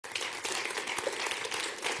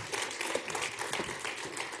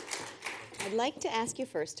I'd like to ask you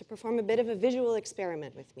first to perform a bit of a visual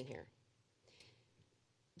experiment with me here.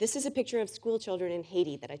 This is a picture of school children in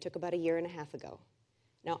Haiti that I took about 1.5 years ago.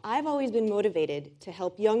 Now, I've always been motivated to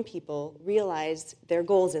help young people realize their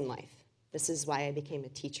goals in life. This is why I became a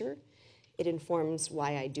teacher. It informs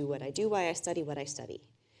why I do what I do, why I study what I study.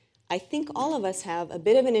 I think all of us have a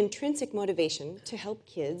bit of an intrinsic motivation to help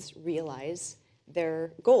kids realize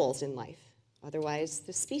their goals in life. Otherwise,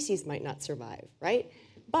 the species might not survive, right?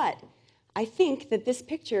 But I think that this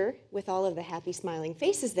picture, with all of the happy, smiling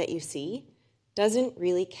faces that you see, doesn't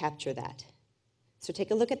really capture that. So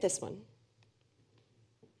take a look at this one.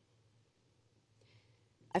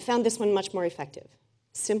 I found this one much more effective.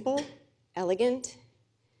 Simple, elegant.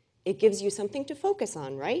 It gives you something to focus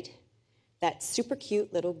on, right? That super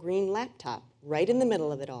cute little green laptop right in the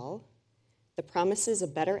middle of it all. The promises a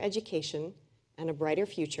better education and a brighter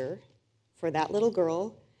future for that little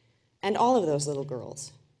girl and all of those little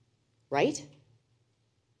girls, right?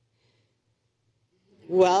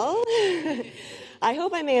 Well, I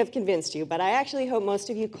hope I may have convinced you, but I actually hope most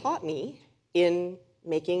of you caught me in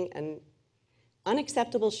making an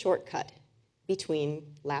unacceptable shortcut between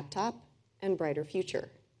laptop and brighter future,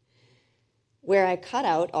 where I cut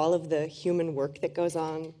out all of the human work that goes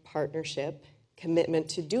on, partnership, commitment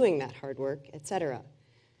to doing that hard work, etc.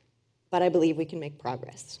 But I believe we can make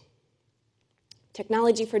progress.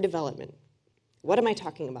 Technology for development. What am I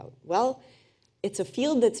talking about? Well, it's a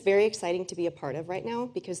field that's very exciting to be a part of right now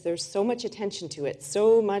because there's so much attention to it,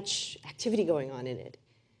 so much activity going on in it.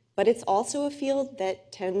 But it's also a field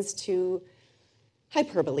that tends to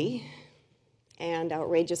hyperbole and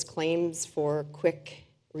outrageous claims for quick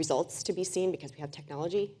results to be seen because we have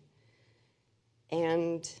technology,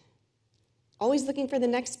 and always looking for the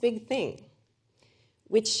next big thing,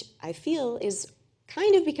 which I feel is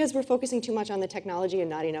kind of because we're focusing too much on the technology and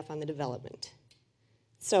not enough on the development.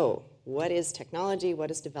 So, what is technology? What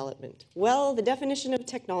is development? Well, the definition of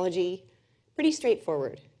technology, pretty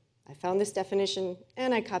straightforward. I found this definition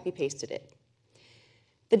and I copy-pasted it.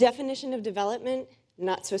 The definition of development,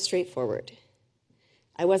 not so straightforward.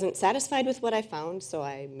 I wasn't satisfied with what I found, so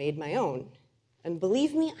I made my own. And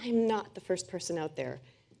believe me, I'm not the first person out there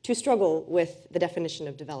to struggle with the definition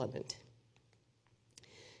of development.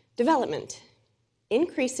 Development,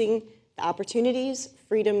 increasing the opportunities,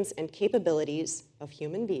 freedoms, and capabilities of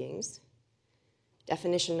human beings.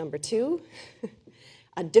 Definition number 2,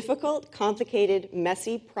 a difficult, complicated,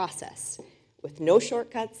 messy process with no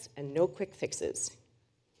shortcuts and no quick fixes.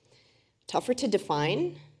 Tougher to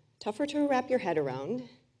define, tougher to wrap your head around,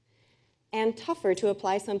 and tougher to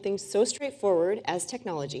apply something so straightforward as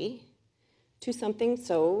technology to something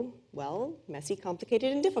so, well, messy,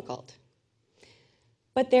 complicated, and difficult.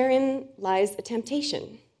 But therein lies a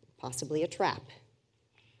temptation, possibly a trap.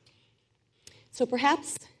 So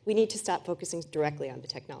perhaps we need to stop focusing directly on the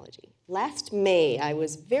technology. Last May, I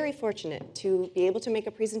was very fortunate to be able to make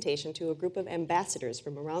a presentation to a group of ambassadors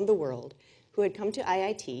from around the world who had come to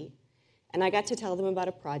IIT, and I got to tell them about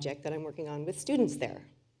a project that I'm working on with students there.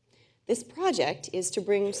 This project is to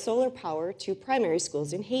bring solar power to primary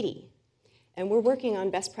schools in Haiti. And we're working on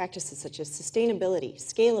best practices such as sustainability,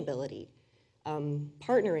 scalability,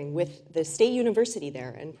 partnering with the state university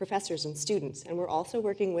there and professors and students. And we're also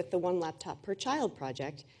working with the One Laptop Per Child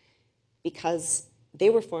project because they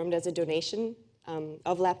were formed as a donation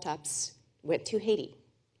of laptops went to Haiti.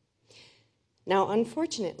 Now,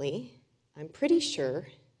 unfortunately, I'm pretty sure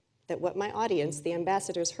that what my audience, the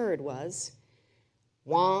ambassadors, heard was,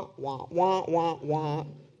 wah, wah, wah, wah, wah,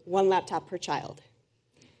 one laptop per child.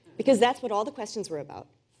 Because that's what all the questions were about.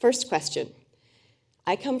 First question,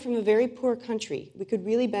 I come from a very poor country. We could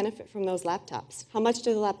really benefit from those laptops. How much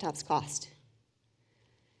do the laptops cost?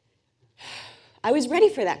 I was ready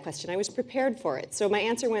for that question. I was prepared for it. So my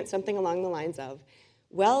answer went something along the lines of,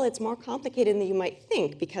 well, it's more complicated than you might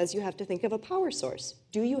think because you have to think of a power source.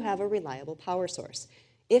 Do you have a reliable power source?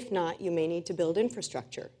 If not, you may need to build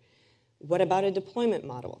infrastructure. What about a deployment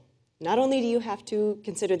model? Not only do you have to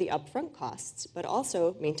consider the upfront costs, but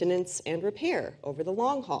also maintenance and repair over the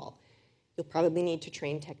long haul. You'll probably need to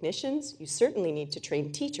train technicians. You certainly need to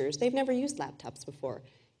train teachers. They've never used laptops before.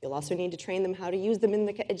 You'll also need to train them how to use them in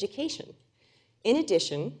the education. In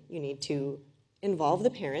addition, you need to involve the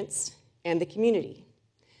parents and the community.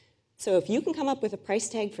 So if you can come up with a price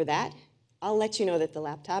tag for that, I'll let you know that the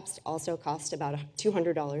laptops also cost about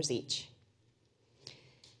 $200 each.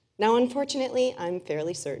 Now, unfortunately, I'm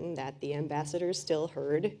fairly certain that the ambassadors still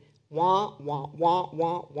heard wah, wah, wah,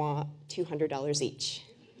 wah, wah, $200 each,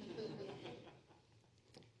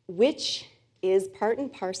 which is part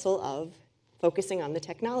and parcel of focusing on the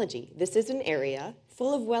technology. This is an area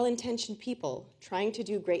full of well-intentioned people trying to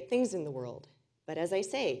do great things in the world. But as I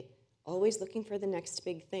say, always looking for the next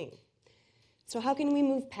big thing. So how can we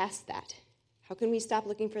move past that? How can we stop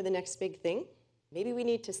looking for the next big thing? Maybe we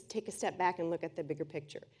need to take a step back and look at the bigger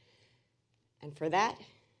picture. And for that,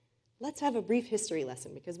 let's have a brief history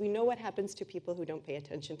lesson, because we know what happens to people who don't pay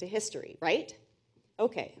attention to history, right?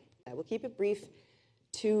 Okay, I will keep it brief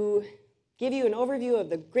to give you an overview of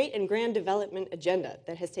the great and grand development agenda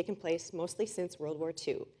that has taken place mostly since World War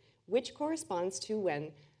II, which corresponds to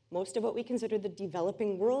when most of what we consider the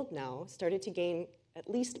developing world now started to gain at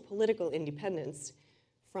least political independence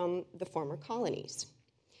from the former colonies.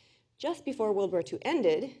 Just before World War II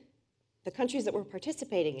ended, the countries that were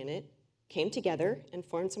participating in it came together and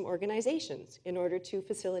formed some organizations in order to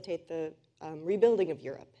facilitate the rebuilding of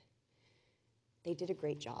Europe. They did a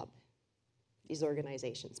great job, these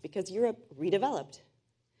organizations, because Europe redeveloped.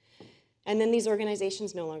 And then these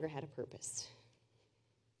organizations no longer had a purpose.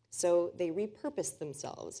 So they repurposed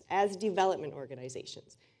themselves as development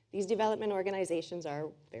organizations. These development organizations are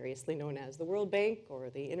variously known as the World Bank or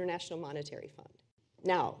the International Monetary Fund.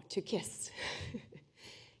 Now, to KISS.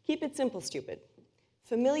 Keep it simple, stupid.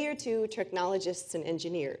 Familiar to technologists and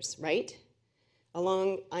engineers, right?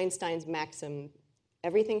 Along Einstein's maxim,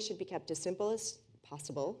 everything should be kept as simple as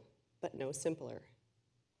possible, but no simpler.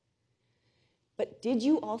 But did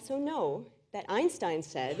you also know that Einstein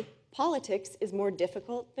said politics is more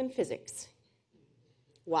difficult than physics?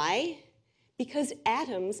 Why? Because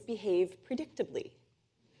atoms behave predictably.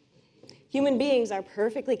 Human beings are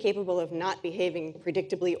perfectly capable of not behaving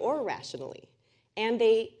predictably or rationally, and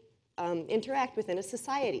they interact within a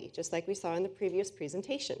society, just like we saw in the previous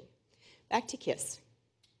presentation. Back to KISS.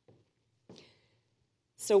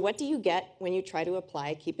 So what do you get when you try to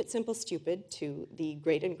apply Keep It Simple, Stupid to the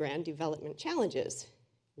great and grand development challenges?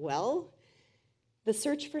 Well, the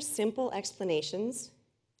search for simple explanations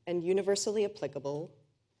and universally applicable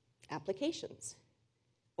applications.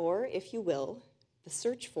 Or, if you will, the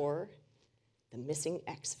search for the missing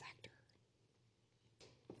X factor.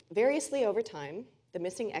 Variously over time, the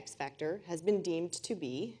missing X factor has been deemed to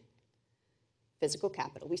be physical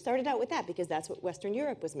capital. We started out with that because that's what Western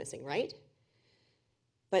Europe was missing, right?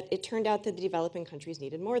 But it turned out that the developing countries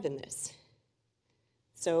needed more than this.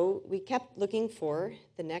 So we kept looking for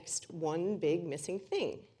the next one big missing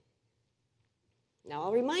thing. Now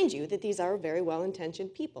I'll remind you that these are very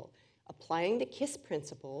well-intentioned people applying the KISS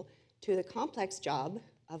principle to the complex job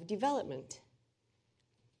of development.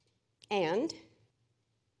 And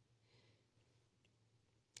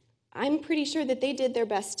I'm pretty sure that they did their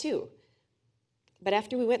best too. But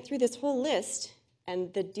after we went through this whole list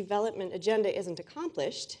and the development agenda isn't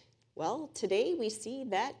accomplished, well, today we see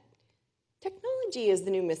that technology is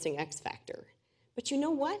the new missing X factor. But you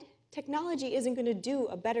know what? Technology isn't going to do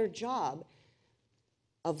a better job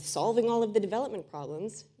of solving all of the development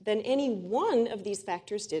problems than any one of these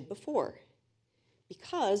factors did before.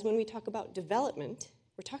 Because when we talk about development,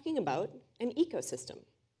 we're talking about an ecosystem,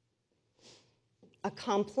 a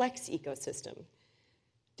complex ecosystem,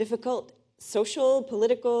 difficult social,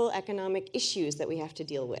 political, economic issues that we have to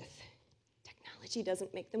deal with. Technology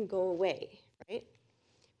doesn't make them go away, right?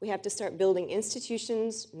 We have to start building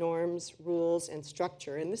institutions, norms, rules, and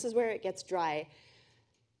structure, and this is where it gets dry.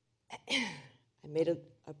 I made a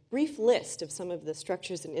brief list of some of the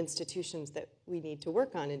structures and institutions that we need to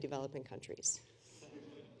work on in developing countries.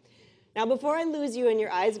 Now, before I lose you and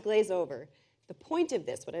your eyes glaze over, the point of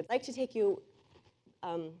this, what I'd like to take you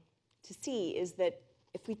to see is that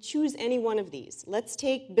if we choose any one of these, let's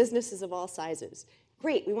take businesses of all sizes.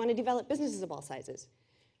 Great, we want to develop businesses of all sizes.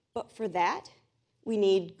 But for that, we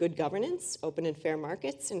need good governance, open and fair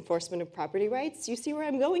markets, enforcement of property rights. You see where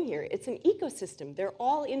I'm going here? It's an ecosystem. They're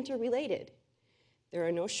all interrelated. There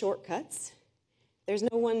are no shortcuts. There's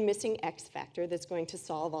no one missing X factor that's going to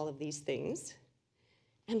solve all of these things.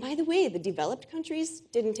 And by the way, the developed countries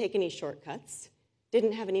didn't take any shortcuts,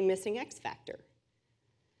 didn't have any missing X factor.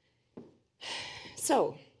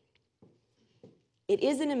 So, it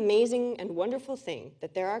is an amazing and wonderful thing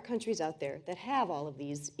that there are countries out there that have all of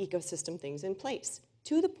these ecosystem things in place,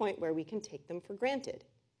 to the point where we can take them for granted,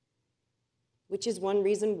 which is one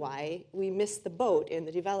reason why we miss the boat in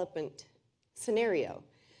the development scenario.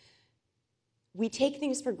 We take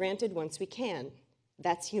things for granted once we can.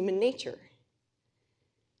 That's human nature.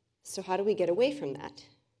 So how do we get away from that?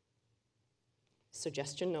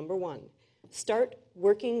 Suggestion number one, start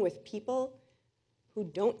working with people who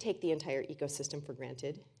don't take the entire ecosystem for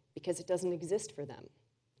granted because it doesn't exist for them.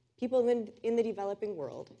 People in the developing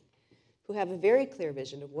world who have a very clear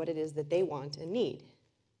vision of what it is that they want and need.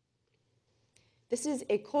 This is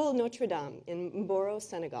École Notre Dame in Mboro,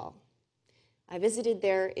 Senegal. I visited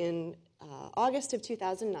there in August of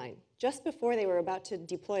 2009, just before they were about to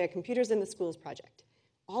deploy a Computers in the Schools project.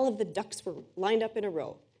 All of the ducks were lined up in a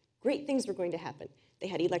row. Great things were going to happen. They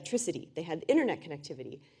had electricity, they had internet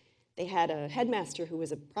connectivity, they had a headmaster who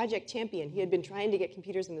was a project champion. He had been trying to get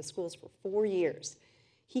computers in the schools for 4 years.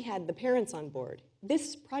 He had the parents on board.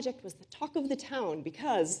 This project was the talk of the town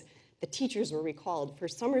because the teachers were recalled for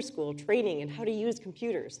summer school training in how to use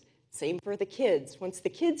computers. Same for the kids. Once the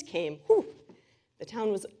kids came, whew, the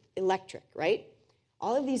town was electric, right?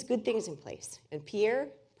 All of these good things in place. And Pierre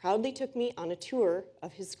proudly took me on a tour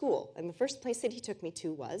of his school. And the first place that he took me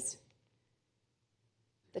to was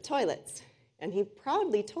the toilets. And he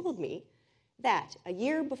proudly told me that a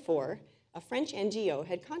year before, a French NGO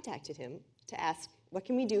had contacted him to ask, what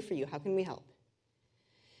can we do for you? How can we help?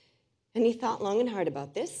 And he thought long and hard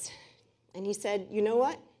about this. And he said, you know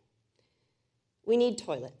what? We need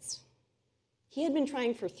toilets. He had been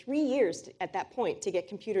trying for 3 years at that point to get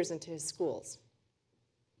computers into his schools.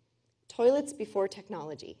 Toilets before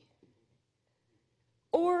technology.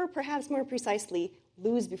 Or perhaps more precisely,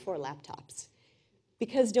 lose before laptops.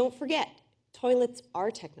 Because don't forget, toilets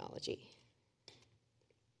are technology.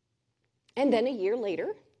 And then a year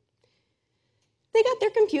later, they got their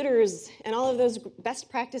computers, and all of those best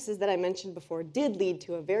practices that I mentioned before did lead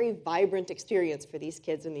to a very vibrant experience for these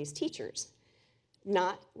kids and these teachers.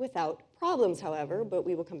 Not without problems, however, but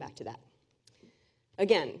we will come back to that.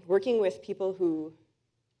 Again, working with people who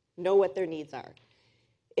know what their needs are.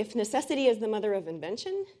 If necessity is the mother of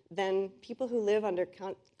invention, then people who live under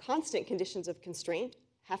constant conditions of constraint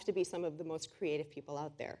have to be some of the most creative people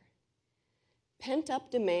out there.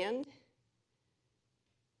 Pent-up demand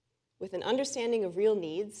with an understanding of real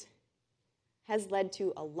needs has led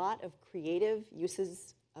to a lot of creative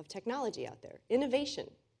uses of technology out there, innovation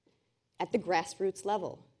at the grassroots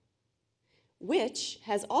level, which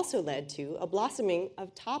has also led to a blossoming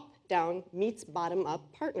of top-down meets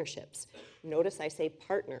bottom-up partnerships. Notice I say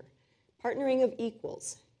partner, partnering of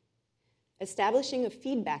equals, establishing a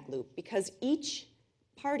feedback loop because each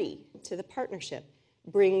party to the partnership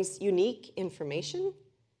brings unique information,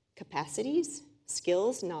 capacities,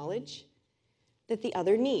 skills, knowledge that the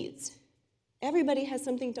other needs. Everybody has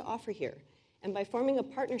something to offer here. And by forming a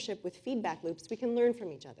partnership with feedback loops, we can learn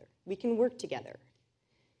from each other. We can work together.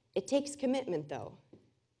 It takes commitment, though.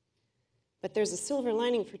 But there's a silver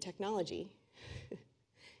lining for technology.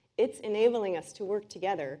 It's enabling us to work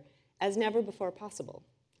together as never before possible.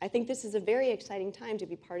 I think this is a very exciting time to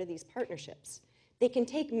be part of these partnerships. They can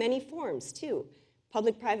take many forms, too.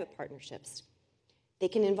 Public-private partnerships. They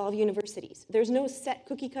can involve universities. There's no set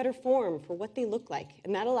cookie-cutter form for what they look like,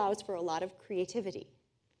 and that allows for a lot of creativity.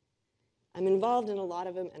 I'm involved in a lot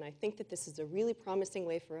of them, and I think that this is a really promising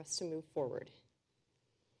way for us to move forward.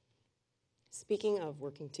 Speaking of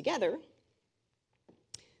working together,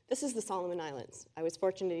 this is the Solomon Islands. I was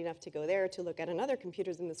fortunate enough to go there to look at another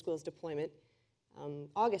Computers in the Schools deployment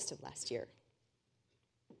August of last year.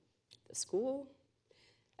 The school,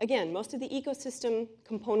 again, most of the ecosystem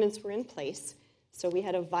components were in place, so we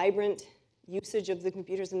had a vibrant usage of the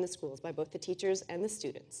computers in the schools by both the teachers and the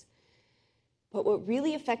students. But what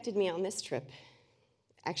really affected me on this trip,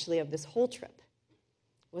 actually of this whole trip,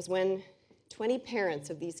 was when 20 parents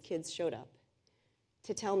of these kids showed up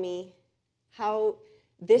to tell me how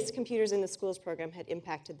this Computers in the Schools program had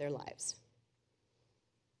impacted their lives.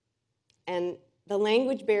 And the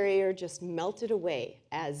language barrier just melted away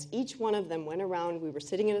as each one of them went around. We were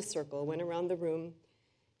sitting in a circle, went around the room,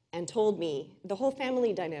 and told me the whole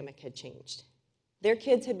family dynamic had changed. Their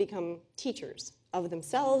kids had become teachers of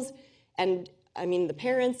themselves, and I mean the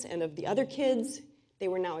parents and of the other kids. They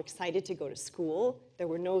were now excited to go to school. There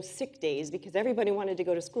were no sick days because everybody wanted to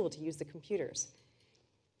go to school to use the computers.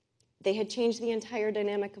 They had changed the entire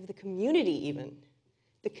dynamic of the community even.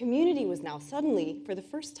 The community was now suddenly, for the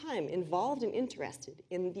first time, involved and interested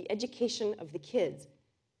in the education of the kids.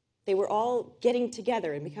 They were all getting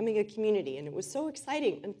together and becoming a community, and it was so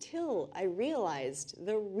exciting until I realized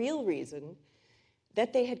the real reason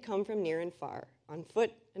that they had come from near and far, on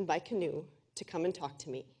foot and by canoe, to come and talk to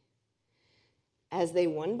me. As they,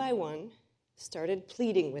 one by one, started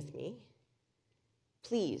pleading with me,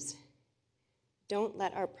 please, don't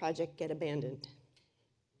let our project get abandoned.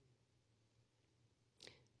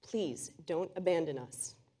 Please, don't abandon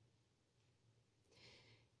us.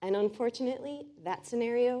 And unfortunately, that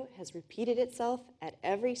scenario has repeated itself at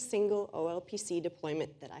every single OLPC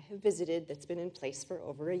deployment that I have visited that's been in place for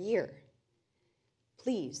over a year.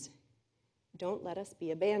 Please, don't let us be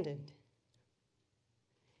abandoned.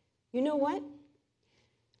 You know what?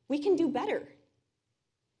 We can do better.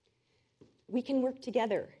 We can work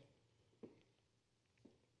together.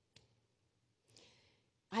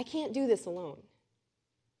 I can't do this alone,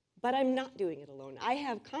 but I'm not doing it alone. I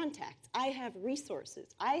have contacts, I have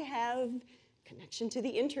resources, I have connection to the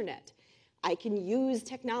internet. I can use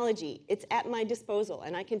technology, it's at my disposal,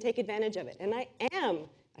 and I can take advantage of it. And I am.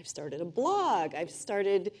 I've started a blog, I've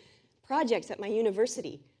started projects at my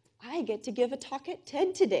university. I get to give a talk at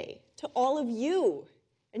TED today to all of you.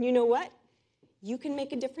 And you know what? You can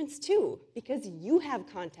make a difference too, because you have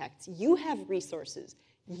contacts, you have resources,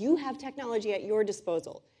 you have technology at your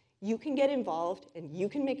disposal. You can get involved and you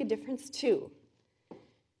can make a difference too.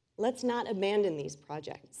 Let's not abandon these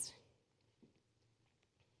projects.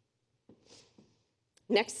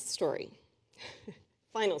 Next story,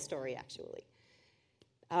 final story actually.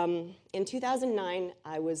 In 2009,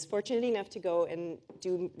 I was fortunate enough to go and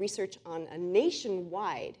do research on a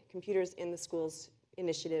nationwide Computers in the Schools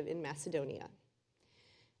initiative in Macedonia.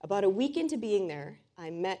 About a week into being there, I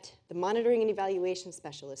met the monitoring and evaluation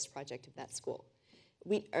specialist project of that school,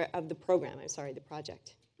 the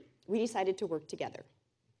project. We decided to work together.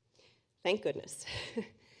 Thank goodness.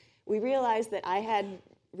 We realized that I had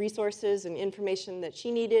resources and information that she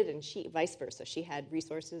needed, and she, vice versa. She had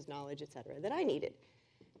resources, knowledge, et cetera, that I needed.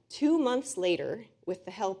 2 months later, with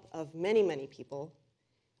the help of many, many people,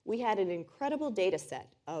 we had an incredible data set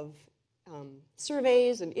of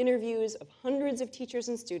surveys and interviews of hundreds of teachers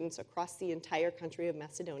and students across the entire country of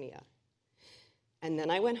Macedonia. And then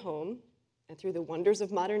I went home, and through the wonders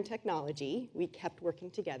of modern technology, we kept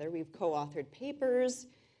working together. We've co-authored papers.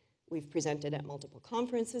 We've presented at multiple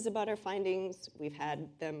conferences about our findings. We've had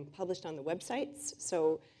them published on the websites.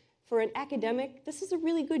 So for an academic, this is a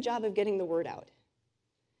really good job of getting the word out.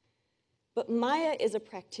 But Maya is a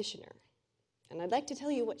practitioner. And I'd like to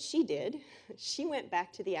tell you what she did. She went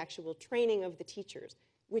back to the actual training of the teachers,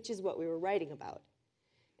 which is what we were writing about.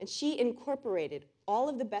 And she incorporated all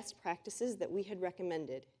of the best practices that we had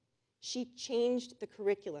recommended. She changed the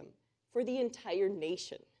curriculum for the entire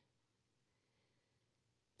nation.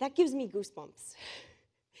 That gives me goosebumps.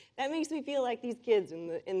 That makes me feel like these kids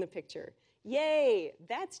in the picture. Yay,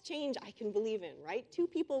 that's change I can believe in, right? Two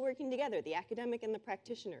people working together, the academic and the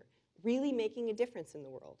practitioner, really making a difference in the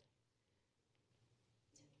world.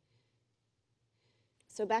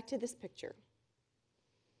 So back to this picture.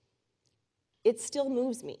 It still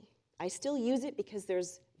moves me. I still use it because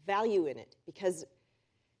there's value in it, because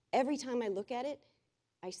every time I look at it,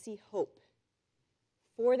 I see hope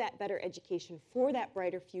for that better education, for that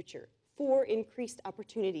brighter future, for increased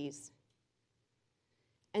opportunities.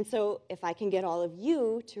 And so if I can get all of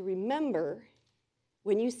you to remember,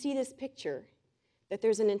 when you see this picture, that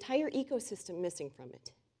there's an entire ecosystem missing from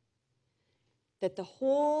it, that the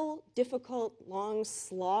whole difficult, long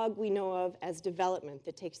slog we know of as development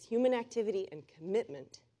that takes human activity and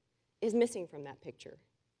commitment is missing from that picture.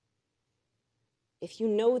 If you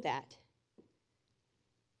know that,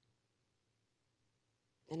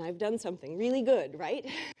 then I've done something really good, right?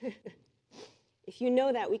 If you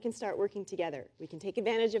know that, we can start working together. We can take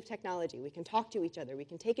advantage of technology. We can talk to each other. We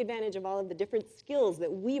can take advantage of all of the different skills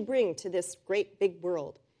that we bring to this great big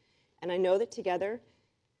world. And I know that together,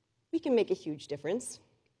 we can make a huge difference.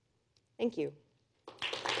 Thank you.